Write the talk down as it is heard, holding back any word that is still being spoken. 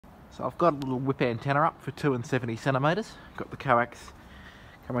So I've got a little whip antenna up for 2 and 70 centimetres. Got the coax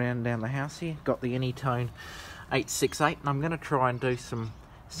coming down the house here. Got the Anytone 868, and I'm going to try and do some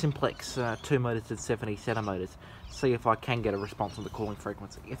simplex 2 metres and 70 centimetres. See if I can get a response on the calling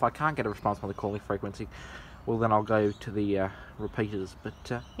frequency. If I can't get a response on the calling frequency, well then I'll go to the repeaters.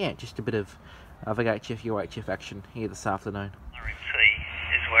 But yeah, just a bit of VHF UHF action here this afternoon. RMC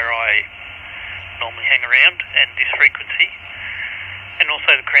is where I normally hang around, and this frequency, and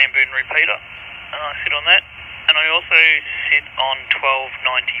also the Cranbourne repeater. I sit on that, and I also sit on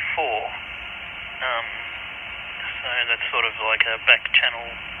 1294. So that's sort of like a back channel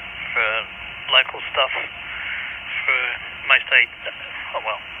for local stuff for most,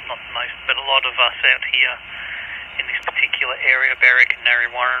 well, not most, but a lot of us out here in this particular area, Berwick and Narre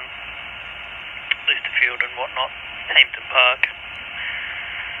Warren, Listerfield and whatnot, Hampton Park,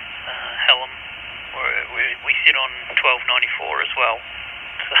 Hallam, we sit on 1294 as well.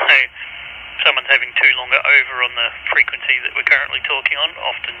 So someone's having too long over on the frequency that we're currently talking on.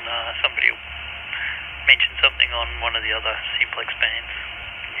 Often somebody will mention something on one of the other simplex bands,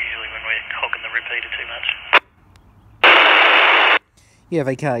 usually when we're hogging the repeater too much. Yeah,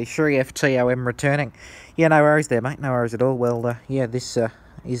 VK, 3FTOM returning. Yeah, no worries there, mate, no worries at all. Well, yeah, this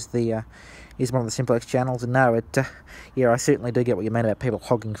is one of the simplex channels, and no, yeah, I certainly do get what you mean about people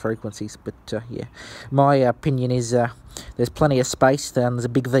hogging frequencies, but yeah, my opinion is there's plenty of space, there's a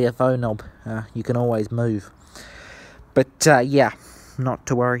big VFO knob, you can always move. But yeah, not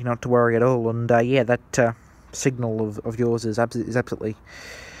to worry at all, and yeah, that signal of yours is absolutely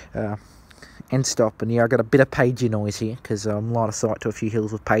end stop, and yeah, I got a bit of pager noise here, because I'm line of sight to a few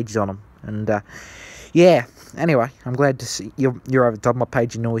hills with pages on them, and yeah, anyway, I'm glad to see you're over the top of my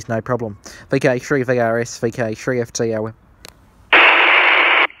pager noise, no problem. VK3 VRS, VK3 FTO.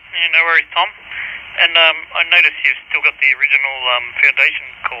 Yeah, no worries, Tom. And I noticed you've still got the original foundation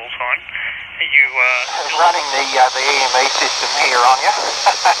call sign. Are you running the EME system here on you?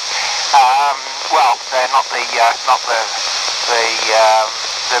 Well, not the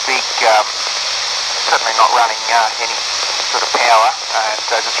big. Certainly not running any sort of power, and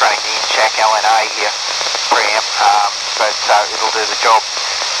just running the in-shack LNA here preamp, but it'll do the job.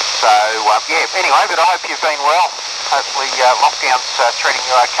 So yeah, anyway, but I hope you've been well. Hopefully lockdown's treating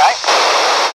you okay.